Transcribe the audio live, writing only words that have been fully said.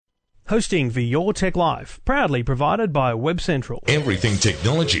Hosting for Your Tech Life, proudly provided by Web Central. Everything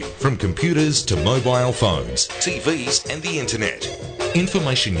technology, from computers to mobile phones, TVs and the internet.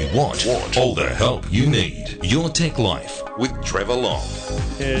 Information you want, all the help you need. Your Tech Life with Trevor Long.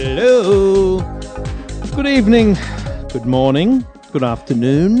 Hello. Good evening. Good morning. Good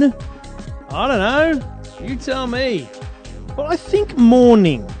afternoon. I don't know. You tell me. Well, I think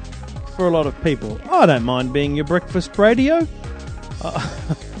morning for a lot of people. I don't mind being your breakfast radio.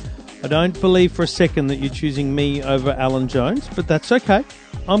 I don't believe for a second that you're choosing me over Alan Jones, but that's okay.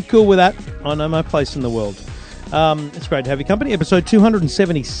 I'm cool with that. I know my place in the world. It's great to have your company. Episode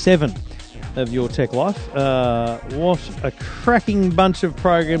 277 of Your Tech Life. What a cracking bunch of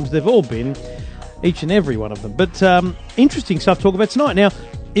programs they've all been, each and every one of them. But interesting stuff to talk about tonight. Now,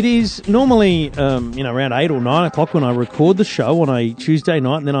 it is normally around 8 or 9 o'clock when I record the show on a Tuesday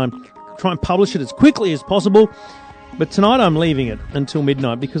night, and then I try and publish it as quickly as possible. But tonight I'm leaving it until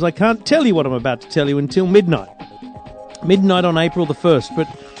midnight because I can't tell you what I'm about to tell you until midnight. Midnight on April the 1st, but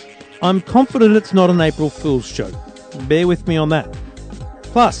I'm confident it's not an April Fool's joke. Bear with me on that.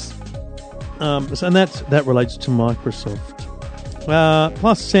 Plus, and that relates to Microsoft.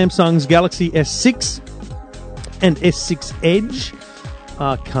 Plus Samsung's Galaxy S6 and S6 Edge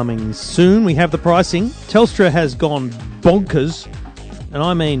are coming soon. We have the pricing. Telstra has gone bonkers, and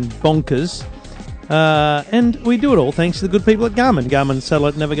I mean bonkers. And we do it all thanks to the good people at Garmin. Garmin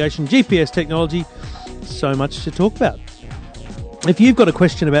satellite navigation, GPS technology. So much to talk about. If you've got a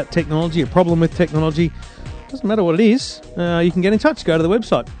question about technology, a problem with technology, doesn't matter what it is, you can get in touch. Go to the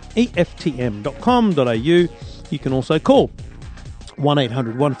website, eftm.com.au. You can also call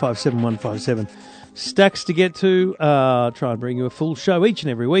 1-800-157-157. Stacks to get to. Try and bring you a full show each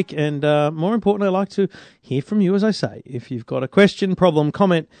and every week. And more importantly, I'd like to hear from you, as I say. If you've got a question, problem,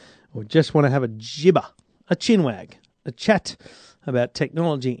 comment, or just want to have a gibber, a chinwag, a chat about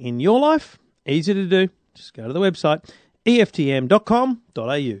technology in your life, easy to do. Just go to the website, eftm.com.au.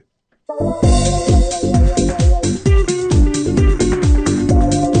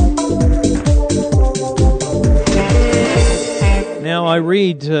 Now I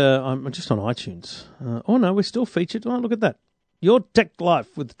read, I'm just on iTunes. We're still featured. Oh, look at that. Your Tech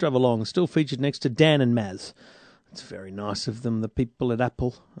Life with Trevor Long, still featured next to Dan and Maz. It's very nice of them, the people at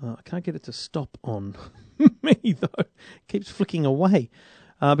Apple. I can't get it to stop on me, though. It keeps flicking away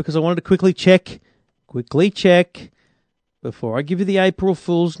because I wanted to quickly check, before I give you the April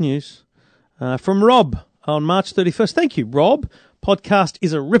Fool's news. From Rob on March 31st. Thank you, Rob. Podcast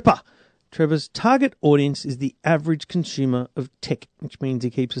is a ripper. Trevor's target audience is the average consumer of tech, which means he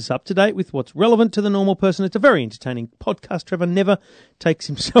keeps us up to date with what's relevant to the normal person. It's a very entertaining podcast. Trevor never takes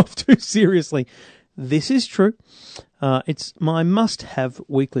himself too seriously. This is true. It's my must-have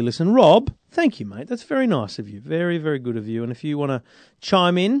weekly listen. Rob, thank you, mate. That's very nice of you. Very, very good of you. And if you want to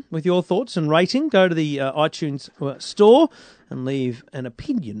chime in with your thoughts and rating, go to the iTunes store and leave an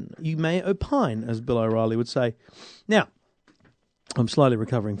opinion. You may opine, as Bill O'Reilly would say. Now, I'm slowly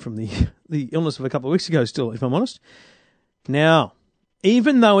recovering from the illness of a couple of weeks ago still, if I'm honest. Now,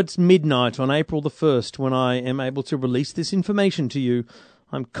 even though it's midnight on April the 1st when I am able to release this information to you,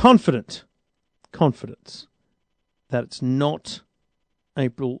 I'm confidence that it's not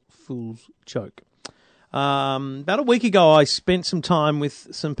April Fool's joke. About a week ago, I spent some time with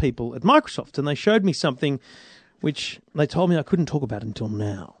some people at Microsoft, and they showed me something which they told me I couldn't talk about until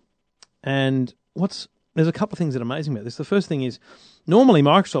now. And there's a couple of things that are amazing about this. The first thing is, normally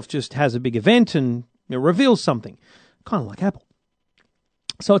Microsoft just has a big event and reveals something, kind of like Apple.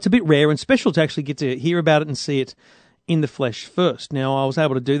 So it's a bit rare and special to actually get to hear about it and see it in the flesh first. Now, I was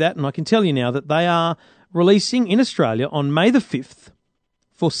able to do that, and I can tell you now that they are releasing in Australia on May the 5th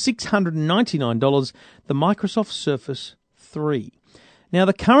for $699 the Microsoft Surface 3. Now,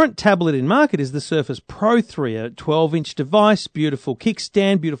 the current tablet in market is the Surface Pro 3, a 12-inch device, beautiful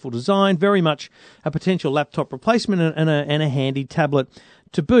kickstand, beautiful design, very much a potential laptop replacement and a handy tablet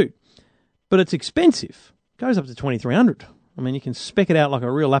to boot. But it's expensive. It goes up to $2,300. I mean, you can spec it out like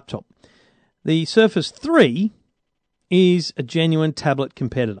a real laptop. The Surface 3 is a genuine tablet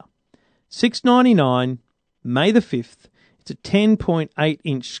competitor. $699, May the 5th. It's a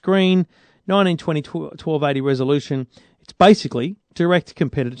 10.8-inch screen, 1920 1280 resolution. It's basically direct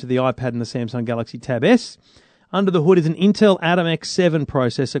competitor to the iPad and the Samsung Galaxy Tab S. Under the hood is an Intel Atom X7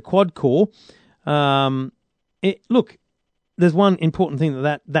 processor, quad-core. Look, there's one important thing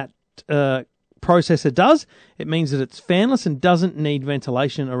that processor does. It means that it's fanless and doesn't need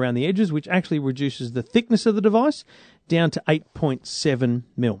ventilation around the edges, which actually reduces the thickness of the device down to 8.7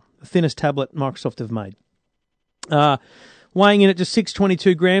 mil, the thinnest tablet Microsoft have made. Weighing in at just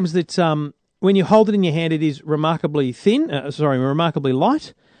 622 grams. That's when you hold it in your hand, it is remarkably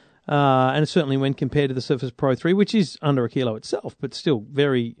light. and certainly when compared to the Surface Pro 3, which is under a kilo itself, but still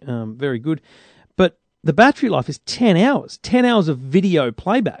very, very good. But the battery life is 10 hours, 10 hours of video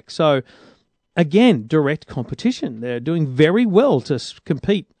playback. So, again, direct competition. They're doing very well to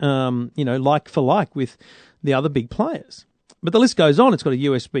compete, like for like with the other big players. But the list goes on. It's got a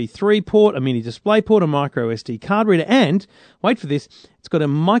USB 3 port, a mini display port, a micro SD card reader, and, wait for this, it's got a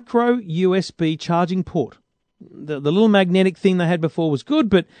micro USB charging port. The little magnetic thing they had before was good,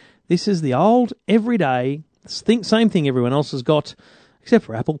 but this is the old, everyday, same thing everyone else has got, except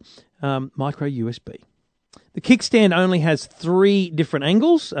for Apple, micro USB. The kickstand only has 3 different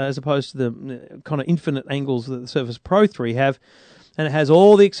angles, as opposed to the kind of infinite angles that the Surface Pro 3 have. And it has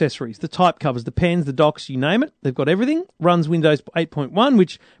all the accessories, the type covers, the pens, the docks, you name it. They've got everything. Runs Windows 8.1,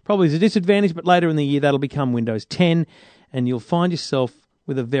 which probably is a disadvantage, but later in the year that'll become Windows 10, and you'll find yourself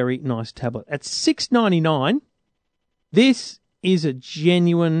with a very nice tablet. At $699, this is a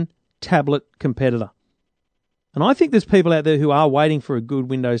genuine tablet competitor. And I think there's people out there who are waiting for a good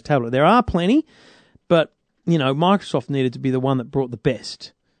Windows tablet. There are plenty, but Microsoft needed to be the one that brought the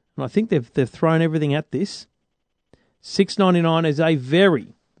best. And I think they've thrown everything at this. $699 is a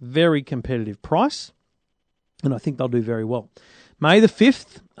very, very competitive price, and I think they'll do very well. May the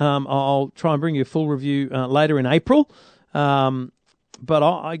 5th, I'll try and bring you a full review later in April. But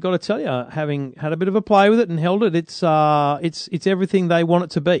I got to tell you, having had a bit of a play with it and held it, it's everything they want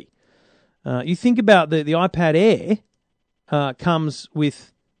it to be. You think about the iPad Air comes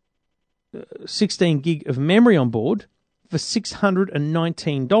with 16 gig of memory on board for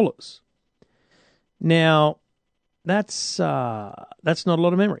 $619. Now, that's not a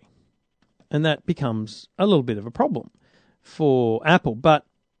lot of memory, and that becomes a little bit of a problem for Apple. But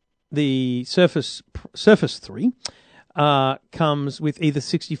the Surface 3 comes with either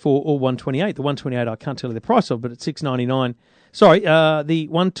 64 or 128. The 128 I can't tell you the price of, but it's $699. Sorry, the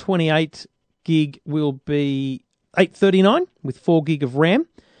 128 gig will be $839 with 4 gig of RAM.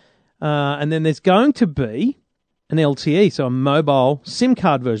 And then there's going to be an LTE, so a mobile SIM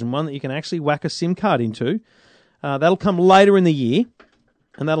card version, one that you can actually whack a SIM card into. That'll come later in the year,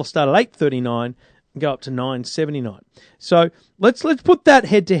 and that'll start at $839 and go up to $979. So let's put that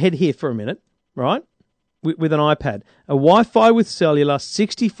head-to-head here for a minute, right, with an iPad. A Wi-Fi with cellular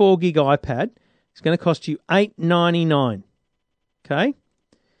 64 gig iPad is going to cost you $899. Okay?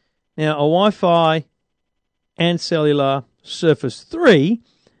 Now, a Wi-Fi and cellular Surface 3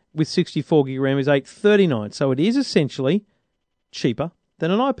 with 64 gig RAM is $839. So it is essentially cheaper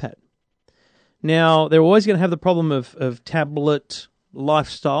than an iPad. Now, they're always going to have the problem of tablet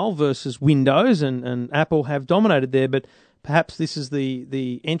lifestyle versus Windows, and Apple have dominated there, but perhaps this is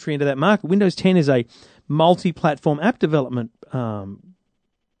the entry into that market. Windows 10 is a multi-platform app development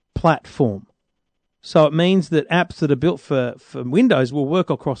platform. So it means that apps that are built for Windows will work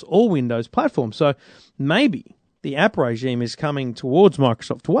across all Windows platforms. So maybe the app regime is coming towards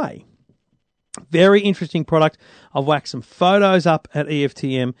Microsoft way. Very interesting product. I've whacked some photos up at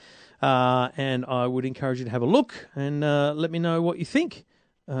EFTM, and I would encourage you to have a look and let me know what you think.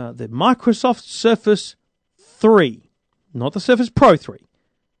 The Microsoft Surface 3, not the Surface Pro 3,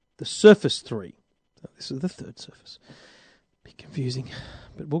 the Surface 3. So this is the third Surface. Bit confusing,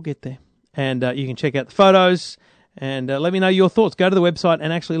 but we'll get there. And you can check out the photos and let me know your thoughts. Go to the website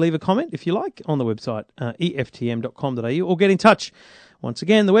and actually leave a comment, if you like, on the website, eftm.com.au, or get in touch. Once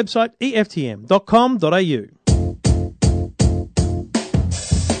again, the website, eftm.com.au.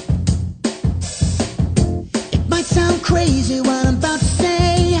 It might sound crazy what I'm about to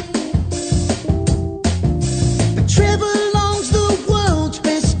say, but Trevor Long's the world's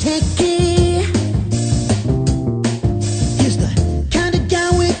best techie. He's the kind of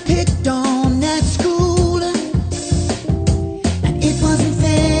guy we picked on at school, and it wasn't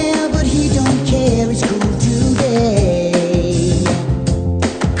fair, but he don't care, it's cool today.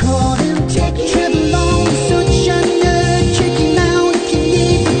 Call him techie. Trevor Long is such a nerd, check him out if you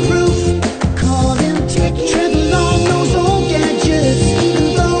need the proof. Call him techie. Trevor Long knows all gadgets,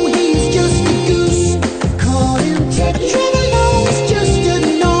 even though he's just a goose. Call him techie. Trevor Long is just a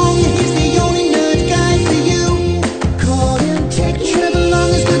norm, he's the only nerd guy for you. Call him techie. Trevor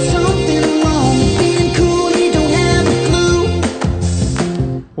Long has got something wrong with being cool, he don't have a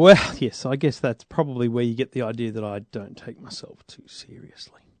clue. Well, yes, I guess that's probably where you get the idea that I don't take myself too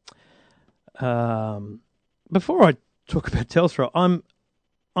seriously. Before I talk about Telstra, I'm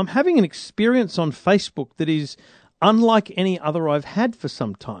having an experience on Facebook that is unlike any other I've had for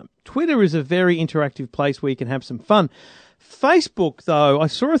some time. Twitter is a very interactive place where you can have some fun. Facebook, though, I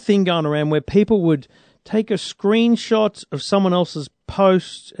saw a thing going around where people would take a screenshot of someone else's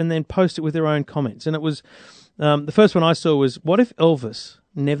post and then post it with their own comments. And it was, the first one I saw was, what if Elvis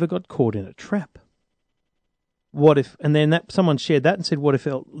never got caught in a trap? What if, and then someone shared that and said, what if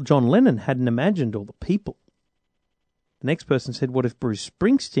John Lennon hadn't imagined all the people? The next person said, what if Bruce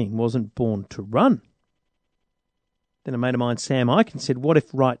Springsteen wasn't born to run? Then a mate of mine, Sam Eichen, said, what if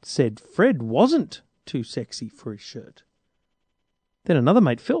Right Said Fred wasn't too sexy for his shirt? Then another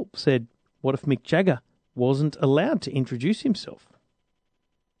mate, Phil, said, what if Mick Jagger wasn't allowed to introduce himself?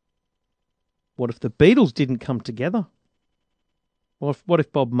 What if the Beatles didn't come together? What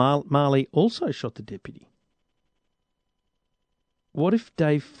if Bob Marley also shot the deputy? What if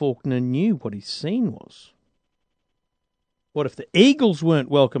Dave Faulkner knew what his scene was? What if the Eagles weren't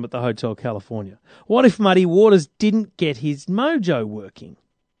welcome at the Hotel California? What if Muddy Waters didn't get his mojo working?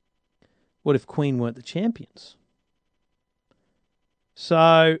 What if Queen weren't the champions?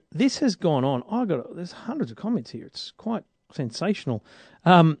 So this has gone on. There's hundreds of comments here. It's quite sensational.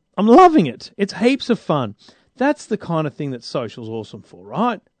 I'm loving it. It's heaps of fun. That's the kind of thing that social's awesome for,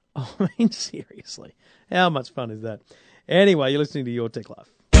 right? I mean, seriously. How much fun is that? Anyway, you're listening to Your Tech Life.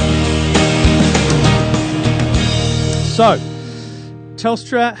 So,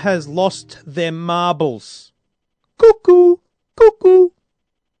 Telstra has lost their marbles. Cuckoo, cuckoo.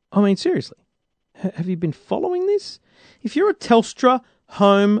 I mean, seriously, have you been following this? If you're a Telstra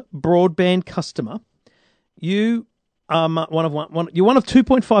home broadband customer, you are one of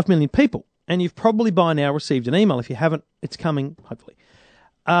 2.5 million people, and you've probably by now received an email. If you haven't, it's coming, hopefully.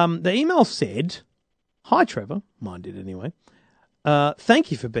 The email said, "Hi, Trevor." Mine did anyway.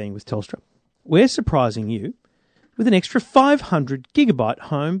 Thank you for being with Telstra. We're surprising you with an extra 500 gigabyte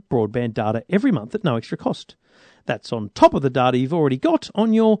home broadband data every month at no extra cost. That's on top of the data you've already got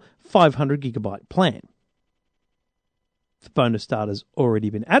on your 500 gigabyte plan. The bonus data's already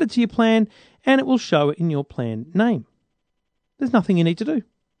been added to your plan, and it will show it in your plan name. There's nothing you need to do.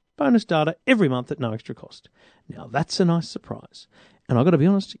 Bonus data every month at no extra cost. Now, that's a nice surprise. And I've got to be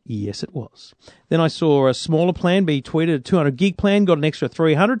honest, yes, it was. Then I saw a smaller plan be tweeted, a 200 gig plan, got an extra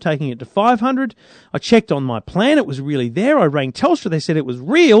 300, taking it to 500. I checked on my plan. It was really there. I rang Telstra. They said it was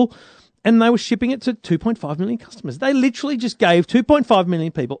real, and they were shipping it to 2.5 million customers. They literally just gave 2.5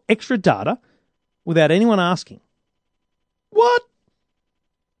 million people extra data without anyone asking. What?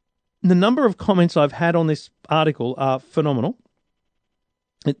 The number of comments I've had on this article are phenomenal.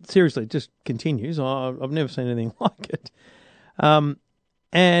 It seriously just continues. I've never seen anything like it.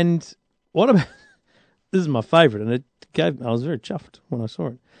 And what about, this is my favourite, and I was very chuffed when I saw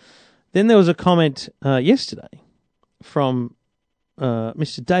it. Then there was a comment yesterday from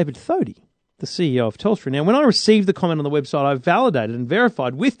Mr. David Thodey, the CEO of Telstra. Now, when I received the comment on the website, I validated and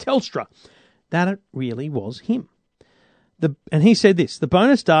verified with Telstra that it really was him. And he said this, the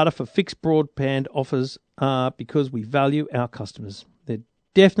bonus data for fixed broadband offers are because we value our customers. They're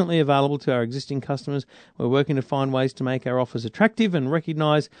definitely available to our existing customers. We're working to find ways to make our offers attractive and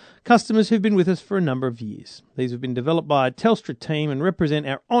recognise customers who've been with us for a number of years. These have been developed by a Telstra team and represent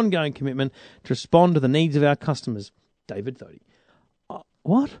our ongoing commitment to respond to the needs of our customers. David Thodey.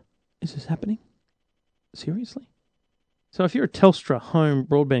 What? Is this happening? Seriously? So if you're a Telstra home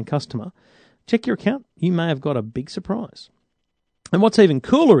broadband customer, check your account. You may have got a big surprise. And what's even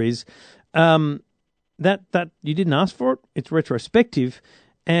cooler is that you didn't ask for it. It's retrospective.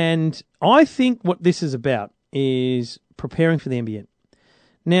 And I think what this is about is preparing for the NBN.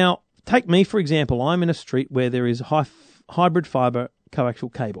 Now, take me, for example. I'm in a street where there is hybrid fibre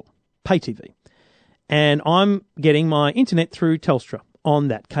coaxial cable, pay TV. And I'm getting my internet through Telstra on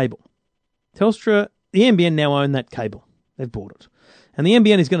that cable. Telstra, the NBN now own that cable. They've bought it. And the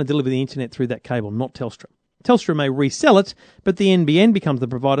NBN is going to deliver the internet through that cable, not Telstra. Telstra may resell it, but the NBN becomes the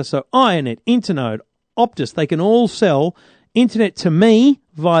provider, so iiNet, Internode, Optus, they can all sell internet to me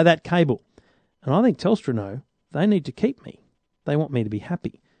via that cable. And I think Telstra know they need to keep me. They want me to be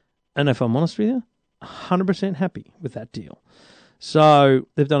happy. And if I'm honest with you, 100% happy with that deal. So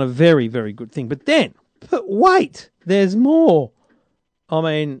they've done a very, very good thing. But wait, there's more. I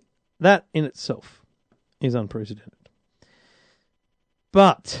mean, that in itself is unprecedented.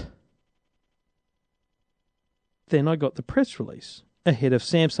 But then I got the press release ahead of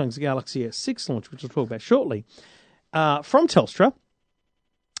Samsung's Galaxy S6 launch, which we'll talk about shortly, from Telstra,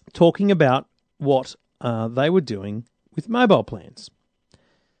 talking about what they were doing with mobile plans.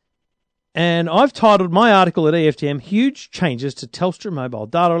 And I've titled my article at EFTM, Huge Changes to Telstra Mobile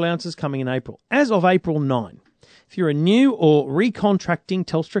Data Allowances Coming in April. As of April 9, if you're a new or recontracting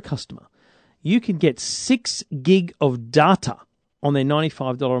Telstra customer, you can get 6 gig of data on their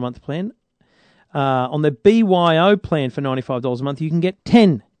 $95 a month plan. On their BYO plan for $95 a month, you can get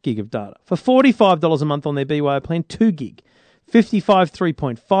 10 gig of data. For $45 a month on their BYO plan, 2 gig. 55,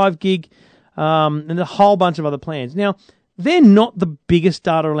 3.5 gig, and a whole bunch of other plans. Now, They're not the biggest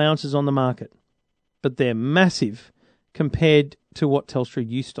data allowances on the market, but they're massive compared to what Telstra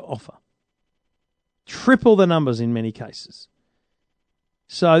used to offer. Triple the numbers in many cases.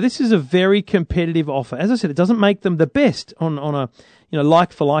 So this is a very competitive offer. As I said, it doesn't make them the best on a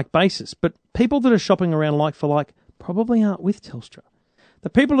like-for-like basis, but people that are shopping around like-for-like probably aren't with Telstra. The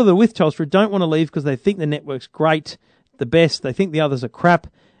people that are with Telstra don't want to leave because they think the network's great, the best, they think the others are crap,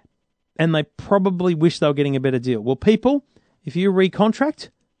 and they probably wish they were getting a better deal. Well, people, if you recontract,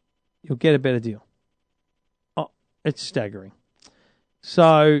 you'll get a better deal. Oh, it's staggering.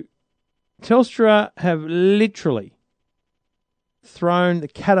 So Telstra have literally thrown the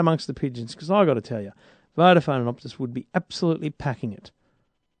cat amongst the pigeons, because I've got to tell you, Vodafone and Optus would be absolutely packing it,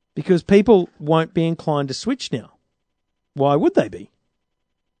 because people won't be inclined to switch now. Why would they be?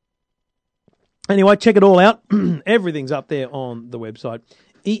 Anyway, check it all out. Everything's up there on the website,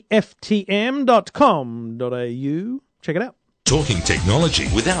 eftm.com.au. Check it out. Talking technology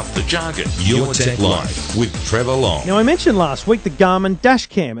without the jargon. Your Tech Life with Trevor Long. Now, I mentioned last week the Garmin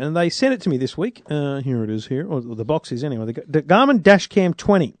Dashcam, and they sent it to me this week. Here it is here, or the box is anyway. The Garmin Dashcam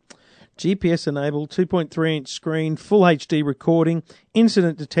 20. GPS-enabled, 2.3-inch screen, full HD recording,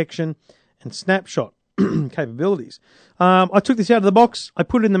 incident detection, and snapshot capabilities. I took this out of the box. I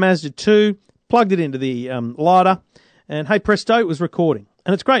put it in the Mazda 2, plugged it into the lighter, and hey presto, it was recording.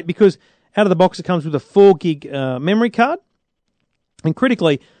 And it's great because out of the box it comes with a 4 gig memory card. And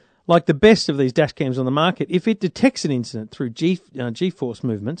critically, like the best of these dash cams on the market, if it detects an incident through G-force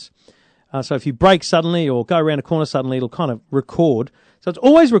movements, so if you brake suddenly or go around a corner suddenly, it'll kind of record. So it's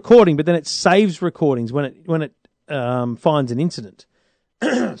always recording, but then it saves recordings when it finds an incident.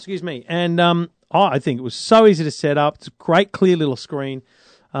 Excuse me. And I think it was so easy to set up. It's a great, clear little screen.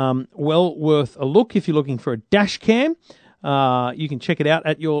 Well worth a look if you're looking for a dash cam. You can check it out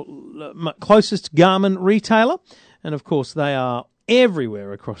at your closest Garmin retailer. And, of course, they are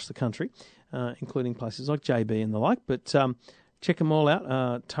everywhere across the country, including places like JB and the like. But check them all out.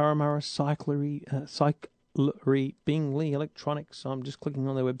 Turramurra, Cyclery, Bingley, Electronics. I'm just clicking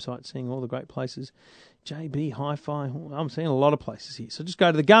on their website, seeing all the great places. JB, Hi-Fi. I'm seeing a lot of places here. So just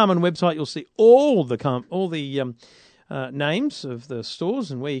go to the Garmin website. You'll see all the names of the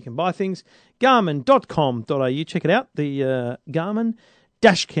stores and where you can buy things. Garmin.com.au. Check it out. The Garmin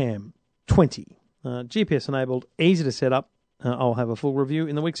Dashcam 20. GPS enabled, easy to set up. I'll have a full review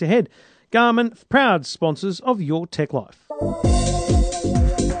in the weeks ahead. Garmin, proud sponsors of Your Tech Life.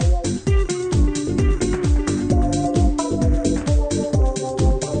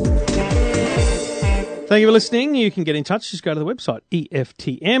 Thank you for listening. You can get in touch. Just go to the website,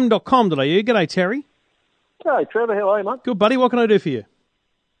 eftm.com.au. G'day, Terry. Hey, Trevor. How are you, mate? Good, buddy. What can I do for you?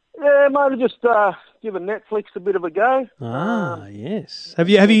 Yeah, mate, just giving Netflix a bit of a go. Yes. Have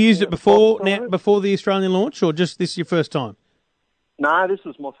you used it before the Australian launch, or just this is your first time? No, this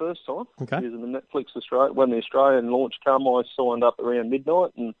is my first time. Okay. Using the Netflix Australia. When the Australian launch came, I signed up around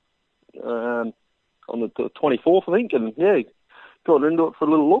midnight, and on the 24th, I think, and yeah, got into it for a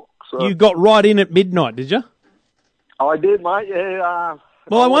little look. So. You got right in at midnight, did you? I did, mate. Yeah.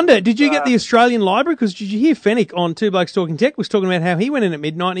 Well, I wonder, did you get the Australian library? Because did you hear Fennick on Two Blokes Talking Tech was talking about how he went in at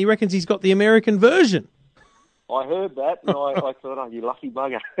midnight and he reckons he's got the American version? I heard that, and I thought, oh, you lucky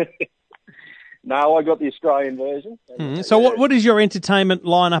bugger. No, I got the Australian version. So what is your entertainment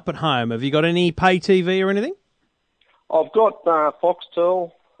line-up at home? Have you got any pay TV or anything? I've got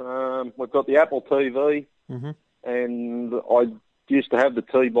Foxtel. We've got the Apple TV. Mm-hmm. And I used to have the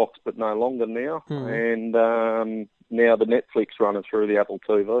T-Box, but no longer now. And now the Netflix running through the Apple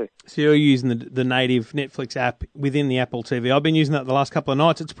TV. So you're using the native Netflix app within the Apple TV. I've been using that the last couple of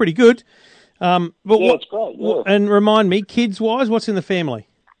nights. It's pretty good. It's great. Yeah. And remind me, kids-wise, what's in the family?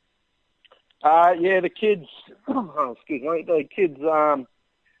 The kids. Excuse me. The kids. They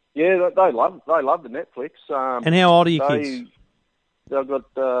love the Netflix. And how old are your kids? They've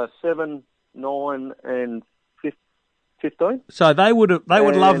got 7, 9, and 15. So they would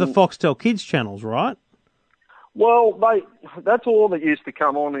love the Foxtel Kids channels, right? Well, that's all that used to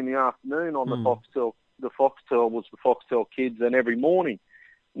come on in the afternoon on the Foxtel. The Foxtel was the Foxtel Kids, and every morning.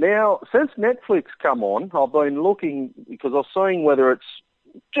 Now, since Netflix come on, I've been looking because I've seen whether it's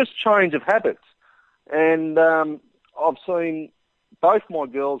just change of habits. And I've seen both my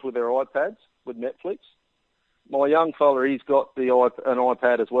girls with their iPads with Netflix. My young fella, he's got an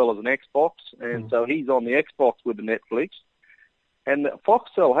iPad as well as an Xbox, and so he's on the Xbox with the Netflix. And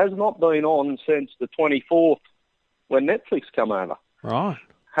Foxtel has not been on since the 24th when Netflix come over. Right.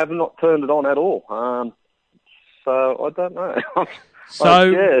 Have not turned it on at all. So I don't know.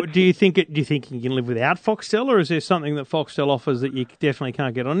 So do you think you can live without Foxtel, or is there something that Foxtel offers that you definitely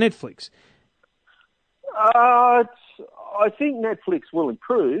can't get on Netflix? I think Netflix will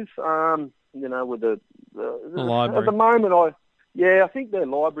improve. With the library. At the moment, I think their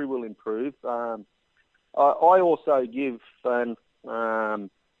library will improve. I also give when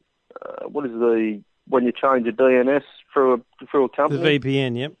you change a DNS through a company? The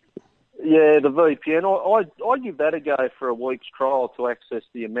VPN, yep. Yeah, the VPN. I give that a go for a week's trial to access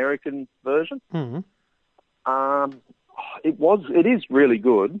the American version. Mm-hmm. It is really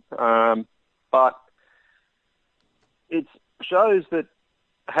good, but it shows that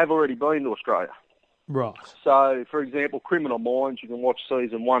have already been to Australia. Right. So, for example, Criminal Minds, you can watch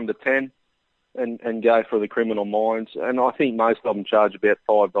season 1 to 10 and go for the Criminal Minds, and I think most of them charge about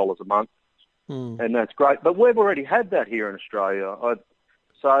 $5 a month, and that's great. But we've already had that here in Australia.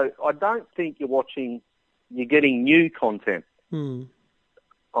 So I don't think you're getting new content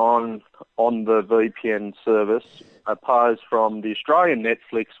on the VPN service, opposed from the Australian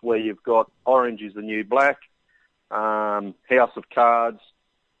Netflix, where you've got Orange is the New Black, House of Cards.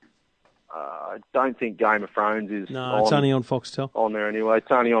 I don't think Game of Thrones is. No, it's only on Foxtel. On there anyway.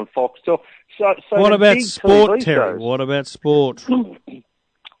 It's only on Foxtel. So what about sport, TV Terry? shows, What about sport?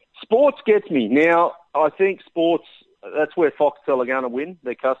 Sports gets me. Now, I think sports, that's where Foxtel are going to win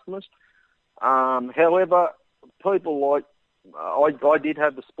their customers. However, people like, I did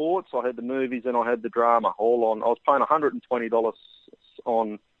have the sports, I had the movies, and I had the drama all on. I was paying $120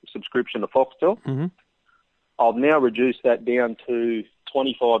 on subscription to Foxtel. Mm-hmm. I've now reduced that down to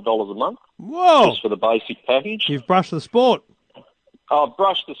 $25 a month. Whoa! Just for the basic package. You've brushed the sport. I've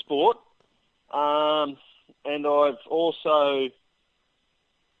brushed the sport. And I've also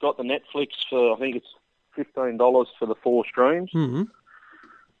got the Netflix for, I think it's $15 for the 4 streams. Mm-hmm.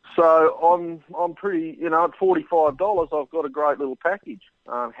 So I'm pretty, at $45, I've got a great little package.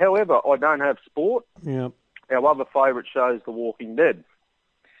 However, I don't have sport. Yep. Our other favourite show is The Walking Dead.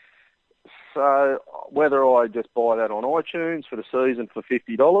 So whether I just buy that on iTunes for the season for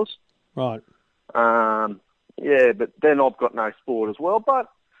 $50, right? But then I've got no sport as well. But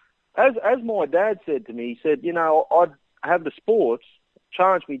as my dad said to me, he said, I'd have the sports,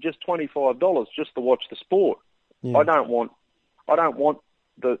 charge me just $25 just to watch the sport. Yeah. I don't want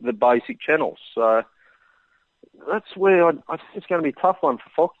the basic channels. So that's where I think it's going to be a tough one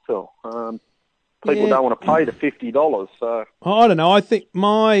for Foxtel. People don't want to pay the $50. So I don't know. I think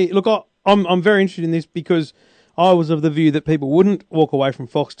I'm very interested in this because I was of the view that people wouldn't walk away from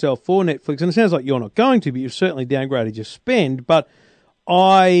Foxtel for Netflix, and it sounds like you're not going to, but you've certainly downgraded your spend. But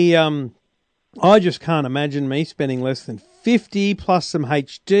I just can't imagine me spending less than $50 plus some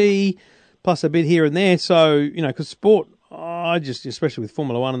HD plus a bit here and there. So because sport, especially with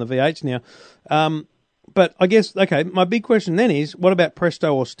Formula 1 and the V8s now. But I guess my big question then is, what about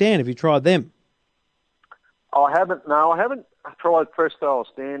Presto or Stan? Have you tried them? I haven't tried Presto or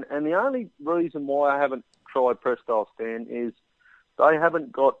Stan, and the only reason why I haven't tried Presto or Stan is they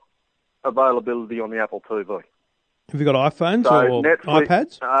haven't got availability on the Apple TV. Have you got iPhones or Netflix,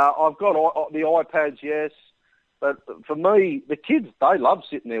 iPads? I've got the iPads, yes. But for me, the kids, they love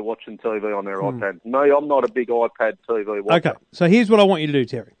sitting there watching TV on their iPad. Me, I'm not a big iPad TV watcher. Okay, so here's what I want you to do,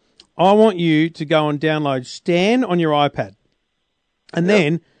 Terry. I want you to go and download Stan on your iPad and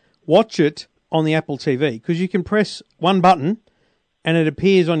then watch it on the Apple TV, because you can press one button and it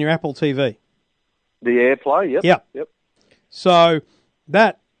appears on your Apple TV. The AirPlay, yep. Yep. So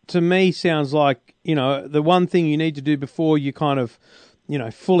that, to me, sounds like, the one thing you need to do before you kind of,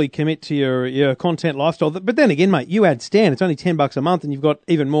 fully commit to your content lifestyle. But then again, mate, you add Stan, it's only $10 a month and you've got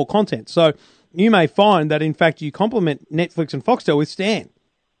even more content. So you may find that, in fact, you complement Netflix and Foxtel with Stan.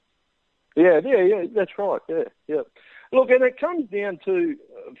 Yeah, that's right, yeah. Look, and it comes down to,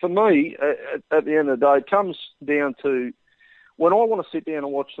 for me, at the end of the day, it comes down to when I want to sit down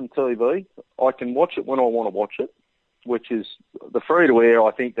and watch some TV, I can watch it when I want to watch it, which is the free-to-air.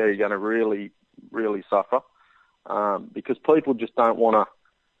 I think they're going to really, really suffer because people just don't want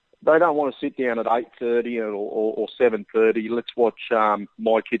to sit down at 8:30 or 7:30. Let's watch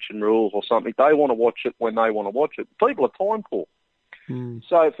My Kitchen Rules or something. They want to watch it when they want to watch it. People are time poor.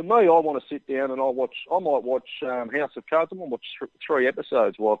 So for me, I want to sit down and I might watch House of Cards. I'm going to watch 3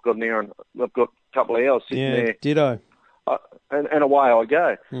 episodes while I've got an hour and I've got a couple of hours sitting there. Ditto. And away I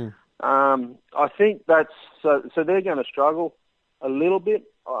go. I think that's so they're going to struggle a little bit.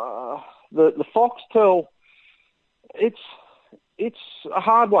 The Foxtel, it's a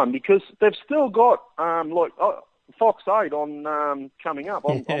hard one because they've still got Fox 8 on coming up.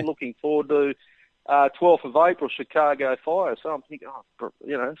 I'm looking forward to 12th of April, Chicago Fire. So I'm thinking,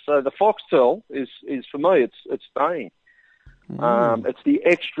 so the Foxtel is for me, it's staying. It's the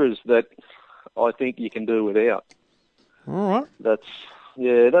extras that I think you can do without. All right.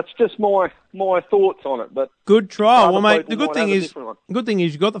 that's just my thoughts on it. But good try. other Well, mate, people might have a different one. the good thing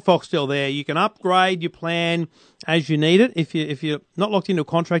is you've got the Foxtel there. You can upgrade your plan as you need it. If you're not locked into a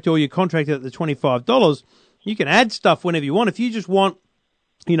contract or you're contracted at the $25, you can add stuff whenever you want. If you just want,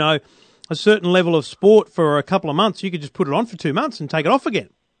 a certain level of sport for a couple of months, you could just put it on for 2 months and take it off again.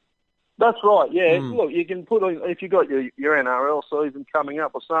 That's right, yeah. Look, you can put on, if you've got your NRL season coming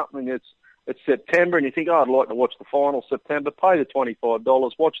up or something, it's September and you think, I'd like to watch the finals September, pay the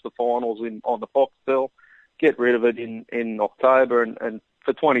 $25, watch the finals on the Foxtel, get rid of it in October, and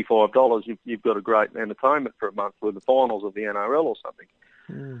for $25 you've got a great entertainment for a month with the finals of the NRL or something.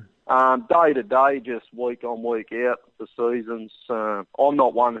 Day to day, just week on, week out, the seasons. I'm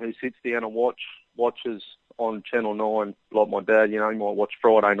not one who sits down and watches on Channel 9 like my dad. He might watch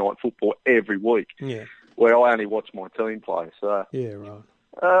Friday night football every week. Yeah. Where I only watch my team play. So yeah, right.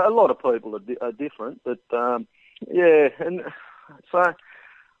 A lot of people are different, but and so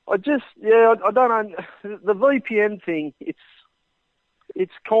I don't know. The VPN thing,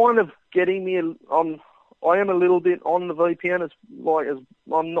 it's kind of getting me on. I am a little bit on the VPN.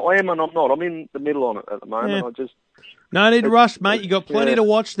 I am and I'm not. I'm in the middle on it at the moment. Yeah. No need to rush, mate. You got plenty to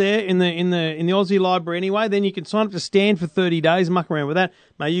watch there in the Aussie library anyway. Then you can sign up to Stan for 30 days. Muck around with that,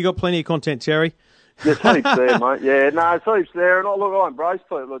 mate. You got plenty of content, Terry. There's heaps there, mate. Yeah, no, it's heaps there. And I embrace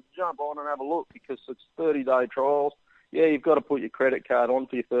people. Jump on and have a look because it's 30-day trials. Yeah, you've got to put your credit card on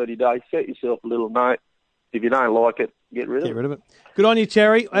for your 30 days. Set yourself a little note. If you don't like it, get rid of it. Good on you,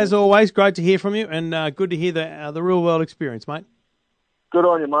 Terry. As always, great to hear from you, and good to hear the real world experience, mate. Good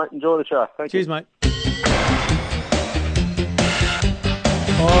on you, mate. Enjoy the show. Thank you. Cheers, mate.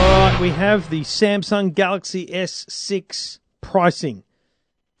 All right, we have the Samsung Galaxy S6 pricing.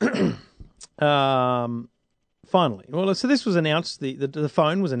 Finally. Well, so this was announced, the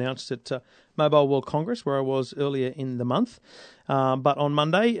phone was announced at Mobile World Congress, where I was earlier in the month. But on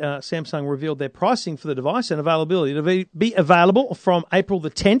Monday, Samsung revealed their pricing for the device and availability to be available from April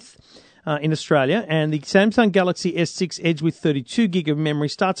the 10th in Australia. And the Samsung Galaxy S6 Edge with 32 gig of memory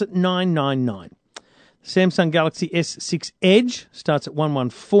starts at $999. Samsung Galaxy S6 Edge starts at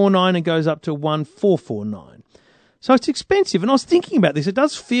 $1149 and goes up to $1449. So it's expensive. And I was thinking about this. It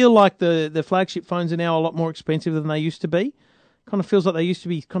does feel like the flagship phones are now a lot more expensive than they used to be. Kind of feels like they used to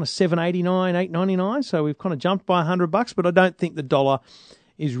be kind of $789, $899. So we've kind of jumped by $100, but I don't think the dollar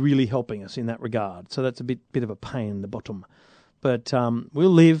is really helping us in that regard. So that's a bit of a pain in the bottom. But we'll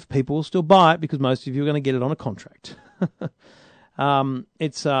live. People will still buy it because most of you are going to get it on a contract.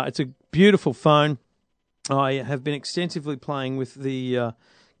 It's a beautiful phone. I have been extensively playing with the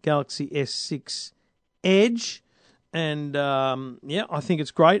Galaxy S6 Edge. And, I think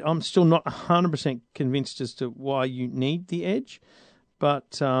it's great. I'm still not 100% convinced as to why you need the Edge.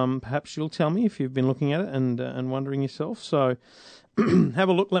 But perhaps you'll tell me if you've been looking at it and wondering yourself. So have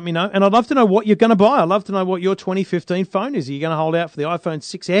a look, let me know. And I'd love to know what you're going to buy. I'd love to know what your 2015 phone is. Are you going to hold out for the iPhone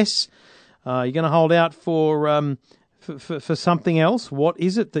 6S? Are you going to hold out for something else? What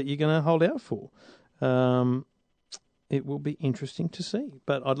is it that you're going to hold out for? It will be interesting to see,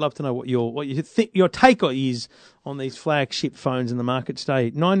 but I'd love to know what you think your take is on these flagship phones in the market today.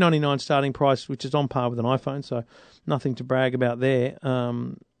 $999 starting price, which is on par with an iPhone, so nothing to brag about there.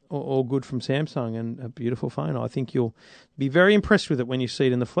 All good from Samsung, and a beautiful phone. I think you'll be very impressed with it when you see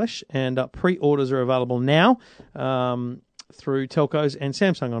it in the flesh. And pre-orders are available now through telcos and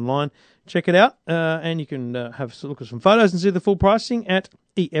Samsung online. Check it out, and you can have a look at some photos and see the full pricing at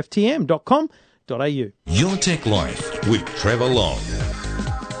eftm.com.au. Your Tech Life with Trevor Long.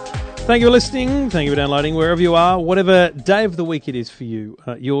 Thank you for listening. Thank you for downloading wherever you are, whatever day of the week it is for you.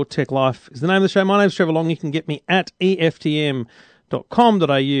 Your Tech Life is the name of the show. My name is Trevor Long. You can get me at eftm.com.au.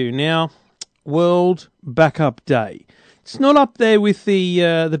 Now, World Backup Day. It's not up there with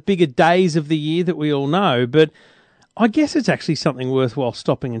the bigger days of the year that we all know, but I guess it's actually something worthwhile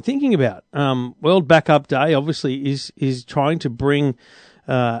stopping and thinking about. World Backup Day obviously is trying to bring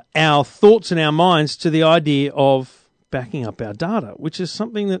our thoughts and our minds to the idea of backing up our data, which is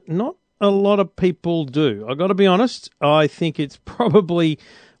something that not a lot of people do. I've got to be honest, I think it's probably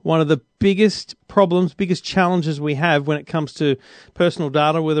one of the biggest problems, biggest challenges we have when it comes to personal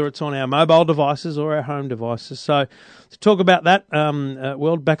data, whether it's on our mobile devices or our home devices. So to talk about that,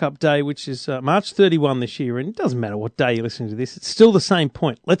 World Backup Day, which is March 31 this year, and it doesn't matter what day you're listening to this, it's still the same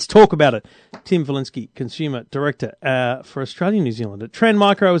point. Let's talk about it. Tim Valinsky, Consumer Director for Australia New Zealand at Trend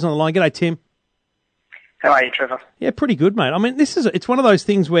Micro, is on the line. G'day, Tim. How are you, Trevor? Yeah, pretty good, mate. I mean, it's one of those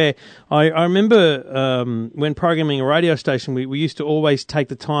things where I remember when programming a radio station, we used to always take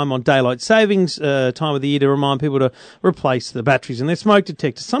the time on daylight savings time of the year to remind people to replace the batteries in their smoke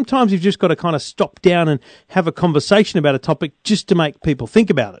detectors. Sometimes you've just got to kind of stop down and have a conversation about a topic just to make people think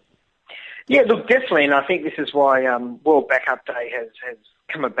about it. Yeah, look, definitely, and I think this is why World Backup Day has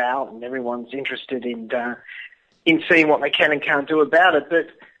come about, and everyone's interested in seeing what they can and can't do about it. But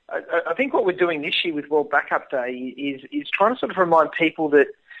I think what we're doing this year with World Backup Day is trying to sort of remind people that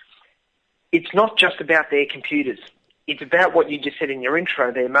it's not just about their computers. It's about what you just said in your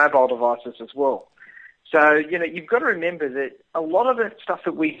intro, their mobile devices as well. So, you've got to remember that a lot of the stuff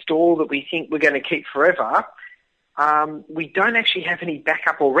that we store that we think we're going to keep forever, we don't actually have any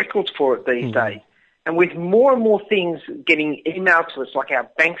backup or records for it these days. And with more and more things getting emailed to us, like our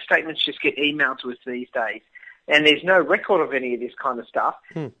bank statements just get emailed to us these days, and there's no record of any of this kind of stuff,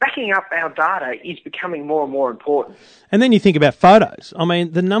 backing up our data is becoming more and more important. And then you think about photos. I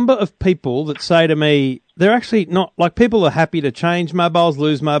mean, the number of people that say to me, they're actually not, like, people are happy to change mobiles,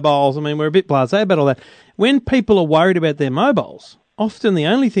 lose mobiles. I mean, we're a bit blasé about all that. When people are worried about their mobiles, often the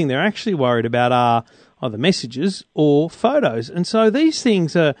only thing they're actually worried about are either messages or photos. And so these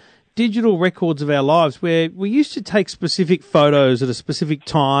things are digital records of our lives, where we used to take specific photos at a specific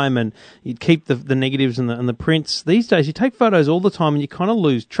time and you'd keep the negatives and the prints. These days you take photos all the time and you kind of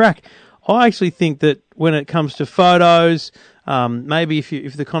lose track. I actually think that when it comes to photos, maybe if you're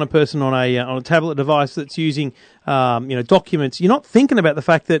the kind of person on a tablet device that's using documents, you're not thinking about the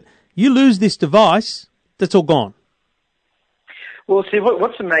fact that you lose this device, that's all gone. Well, see,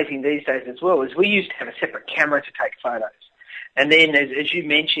 what's amazing these days as well is we used to have a separate camera to take photos. And then, as you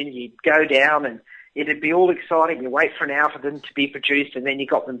mentioned, you'd go down and it'd be all exciting. You wait for an hour for them to be produced and then you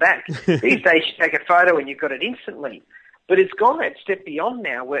got them back. These days you take a photo and you've got it instantly. But it's gone that step beyond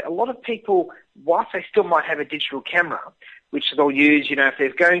now, where a lot of people, whilst they still might have a digital camera, which they'll use, if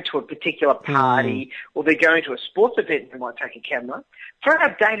they're going to a particular party or they're going to a sports event, they might take a camera. For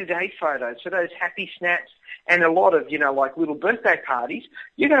our day-to-day photos, for those happy snaps and a lot of, like little birthday parties,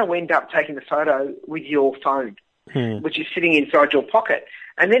 you're going to end up taking the photo with your phone, which is sitting inside your pocket.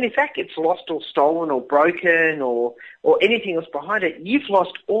 And then if that gets lost or stolen or broken or anything else behind it, you've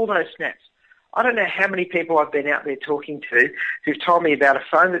lost all those snaps. I don't know how many people I've been out there talking to who've told me about a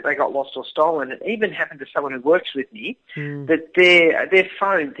phone that they got lost or stolen. It even happened to someone who works with me, that their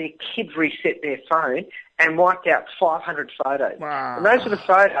kid reset their phone and wiped out 500 photos. Wow. And those are the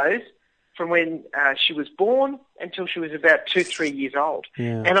photos from when she was born until she was about 2-3 years old.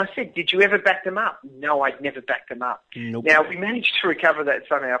 Yeah. And I said, did you ever back them up? No, I'd never backed them up. Nope. Now, we managed to recover that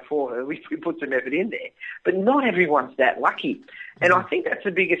somehow for her. We put some effort in there. But not everyone's that lucky. And I think that's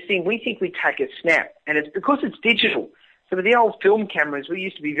the biggest thing. We think we take a snap, and it's because it's digital. So with the old film cameras, we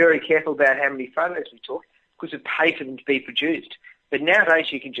used to be very careful about how many photos we took because it paid for them to be produced. But nowadays,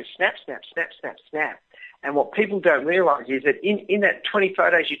 you can just snap, snap, snap, snap, snap. And what people don't realise is that in that 20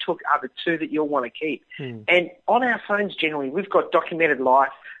 photos you took are the 2 that you'll want to keep. And on our phones generally, we've got documented life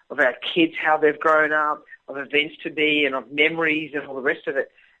of our kids, how they've grown up, of events to be, and of memories and all the rest of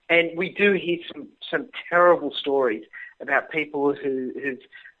it. And we do hear some terrible stories about people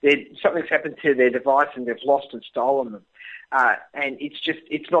something's happened to their device and they've lost and stolen them. And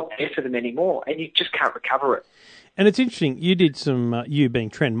it's not there for them anymore, and you just can't recover it. And it's interesting, you did you being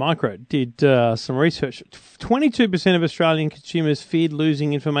Trend Micro, did some research. 22% of Australian consumers feared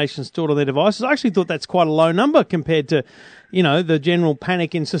losing information stored on their devices. I actually thought that's quite a low number compared to, the general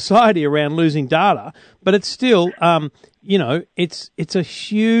panic in society around losing data. But it's still, it's a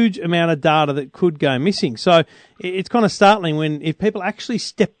huge amount of data that could go missing. So it's kind of startling if people actually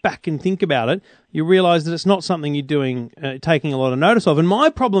step back and think about it, you realise that it's not something you're doing, taking a lot of notice of. And my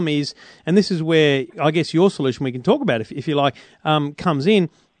problem is, and this is where I guess your solution we can talk about, if you like, comes in.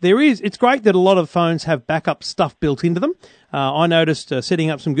 It's great that a lot of phones have backup stuff built into them. I noticed setting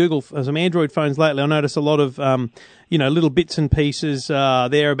up some some Android phones lately, I noticed a lot of, little bits and pieces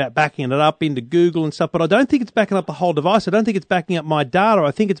there about backing it up into Google and stuff, but I don't think it's backing up the whole device. I don't think it's backing up my data.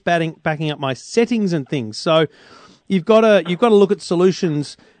 I think it's backing up my settings and things. So you've got to look at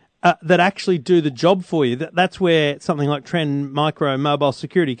solutions that actually do the job for you. That's where something like Trend Micro Mobile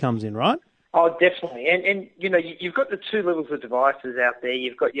Security comes in, right? Oh, definitely. And you've got the 2 levels of devices out there.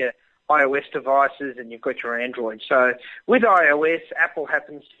 You've got your iOS devices and you've got your Android. So with iOS, Apple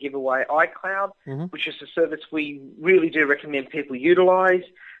happens to give away iCloud, which is a service we really do recommend people utilise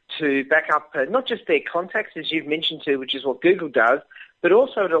to back up not just their contacts, as you've mentioned to, which is what Google does, but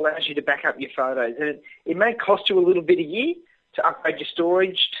also it allows you to back up your photos. And it may cost you a little bit a year to upgrade your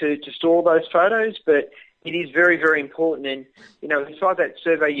storage to store those photos, but It is very, very important. And, inside that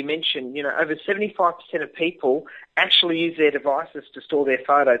survey you mentioned, over 75% of people actually use their devices to store their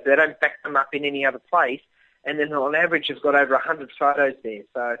photos. They don't back them up in any other place. And then on average, have got over 100 photos there.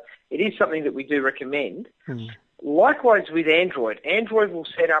 So it is something that we do recommend. Likewise with Android. Android will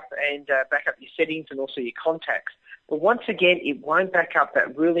set up and back up your settings and also your contacts. But once again, it won't back up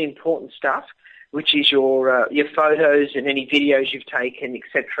that really important stuff, which is your photos and any videos you've taken,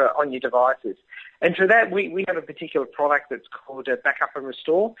 etc., on your devices. And for that, we have a particular product that's called Backup and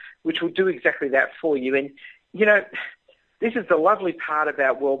Restore, which will do exactly that for you. And, this is the lovely part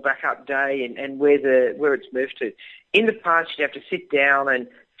about World Backup Day and where it's moved to. In the past, you'd have to sit down and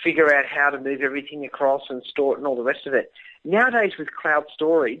figure out how to move everything across and store it and all the rest of it. Nowadays, with cloud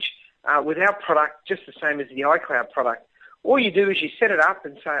storage, with our product, just the same as the iCloud product, all you do is you set it up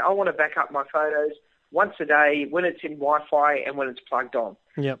and say, I want to back up my photos once a day when it's in Wi-Fi and when it's plugged on.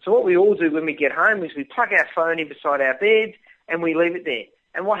 Yep. So what we all do when we get home is we plug our phone in beside our bed and we leave it there.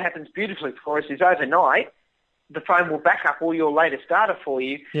 And what happens beautifully for us is overnight, the phone will back up all your latest data for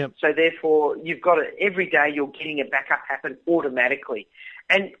you. Yep. So therefore, you've got it every day. You're getting a backup happen automatically.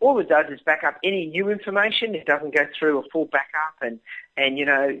 And all it does is back up any new information. It doesn't go through a full backup and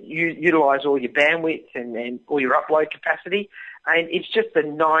utilise all your bandwidth and all your upload capacity. And it's just a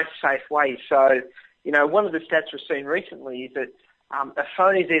nice, safe way. So, one of the stats we've seen recently is that a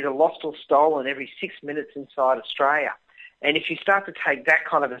phone is either lost or stolen every 6 minutes inside Australia. And if you start to take that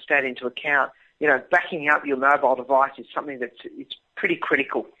kind of a stat into account, backing up your mobile device is something it's pretty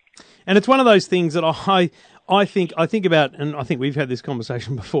critical. And it's one of those things that I think about, and I think we've had this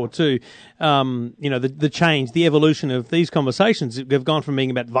conversation before too. The change, the evolution of these conversations. They've gone from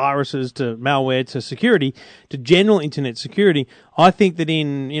being about viruses to malware to security to general internet security. I think that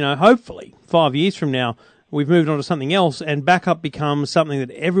in hopefully 5 years from now, we've moved on to something else, and backup becomes something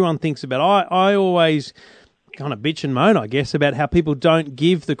that everyone thinks about. I always kind of bitch and moan, I guess, about how people don't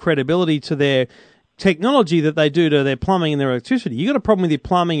give the credibility to their technology that they do to their plumbing and their electricity. You got a problem with your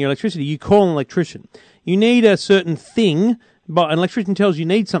plumbing, your electricity, you call an electrician. You need a certain thing, but an electrician tells you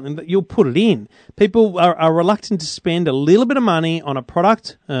need something, but you'll put it in. People are reluctant to spend a little bit of money on a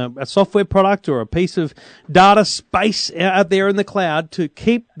product, a software product or a piece of data space out there in the cloud to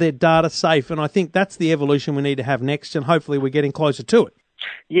keep their data safe. And I think that's the evolution we need to have next, and hopefully we're getting closer to it.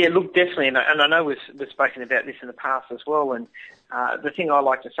 Yeah, look, definitely, and I know we've spoken about this in the past as well, and the thing I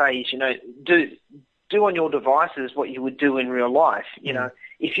like to say is, do on your devices what you would do in real life.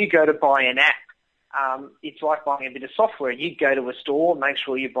 If you go to buy an app, it's like buying a bit of software. You go to a store, make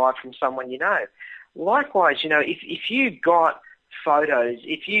sure you buy it from someone you know. Likewise, if you got photos,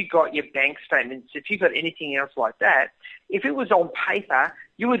 if you got your bank statements, if you got anything else like that, if it was on paper,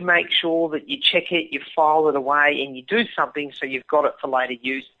 you would make sure that you check it, you file it away, and you do something so you've got it for later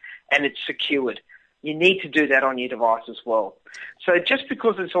use and it's secured. You need to do that on your device as well. So just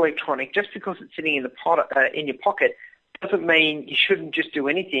because it's electronic, just because it's sitting in in your pocket, doesn't mean you shouldn't just do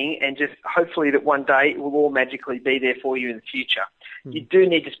anything and just hopefully that one day it will all magically be there for you in the future. You do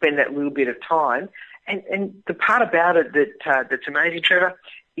need to spend that little bit of time. And the part about it that's amazing, Trevor,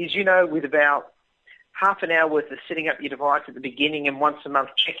 is, with about half an hour worth of setting up your device at the beginning and once a month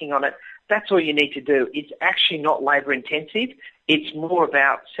checking on it, that's all you need to do. It's actually not labour intensive. It's more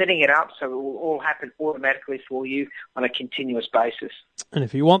about setting it up so it will all happen automatically for you on a continuous basis. And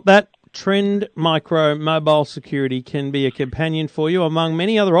if you want that, Trend Micro Mobile Security can be a companion for you among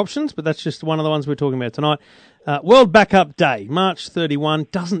many other options, but that's just one of the ones we're talking about tonight. World Backup Day, March 31.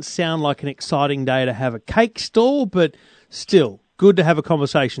 Doesn't sound like an exciting day to have a cake stall, but still, good to have a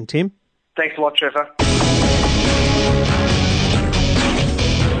conversation, Tim. Thanks a lot, Trevor.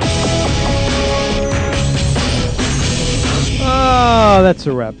 That's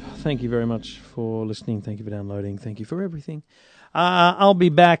a wrap. Thank you very much for listening. Thank you for downloading. Thank you for everything. I'll be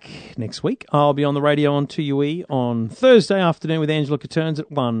back next week. I'll be on the radio on 2UE on Thursday afternoon with Angela Caterns at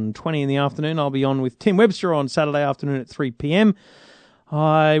 1:20 in the afternoon. I'll be on with Tim Webster on Saturday afternoon at 3 p.m.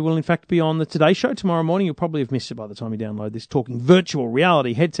 I will, in fact, be on the Today Show tomorrow morning. You'll probably have missed it by the time you download this, talking virtual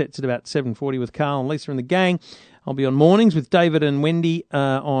reality headsets at about 7:40 with Carl and Lisa and the gang. I'll be on mornings with David and Wendy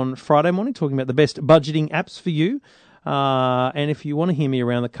on Friday morning, talking about the best budgeting apps for you. And if you want to hear me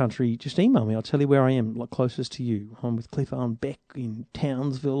around the country, just email me. I'll tell you where I am, closest to you. I'm with Cliff on Beck in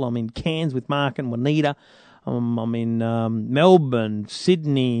Townsville. I'm in Cairns with Mark and Juanita. I'm in Melbourne,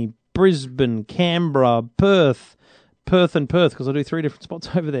 Sydney, Brisbane, Canberra, Perth, because I do 3 different spots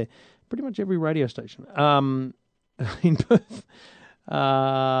over there. Pretty much every radio station in Perth.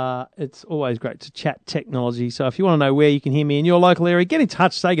 It's always great to chat technology. So if you want to know where you can hear me in your local area, get in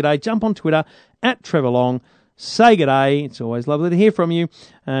touch, say good day, jump on Twitter @TrevorLong. say good day. It's always lovely to hear from you.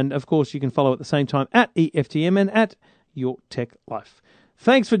 And, of course, you can follow at the same time at EFTM and at Your Tech Life.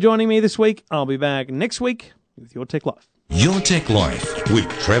 Thanks for joining me this week. I'll be back next week with Your Tech Life. Your Tech Life with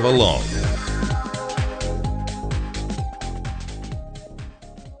Trevor Long.